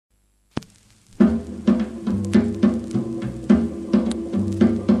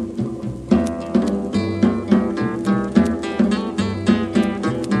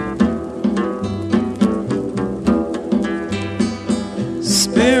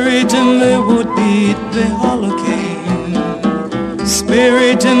the wood beat the hurricane.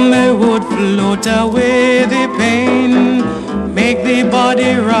 Spirit in the wood float away the pain. Make the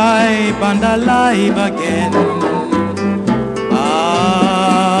body ripe and alive again.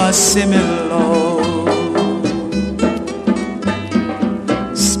 Ah, Similou.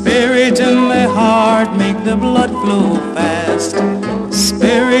 Spirit in the heart, make the blood flow fast.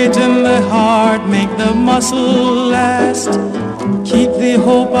 Spirit in the heart, make the muscle last. Keep the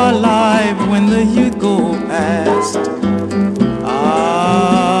hope alive when the youth go past.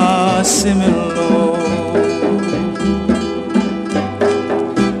 Ah, Similou.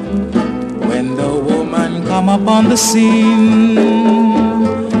 When the woman come upon the scene,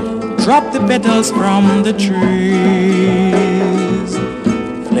 drop the petals from the trees,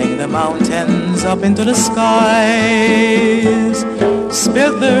 fling the mountains up into the skies,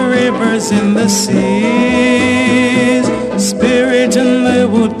 spill the rivers in the seas. Spirit in the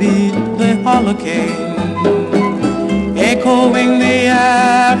wood beat the hurricane, echoing the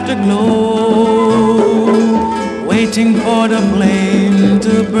afterglow, waiting for the flame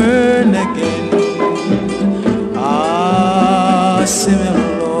to burn again. Ah, Similou.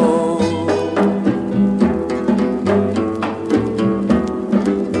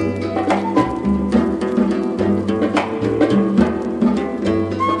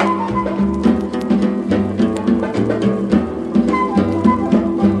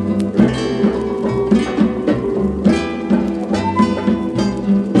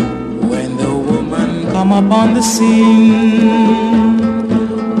 Come up on the scene,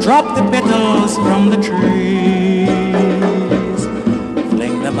 drop the petals from the trees,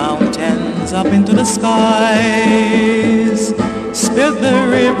 fling the mountains up into the skies, spill the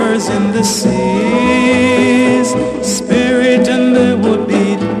rivers in the seas. Spirit in the wood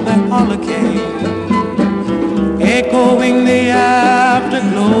beat the hurricane, echoing the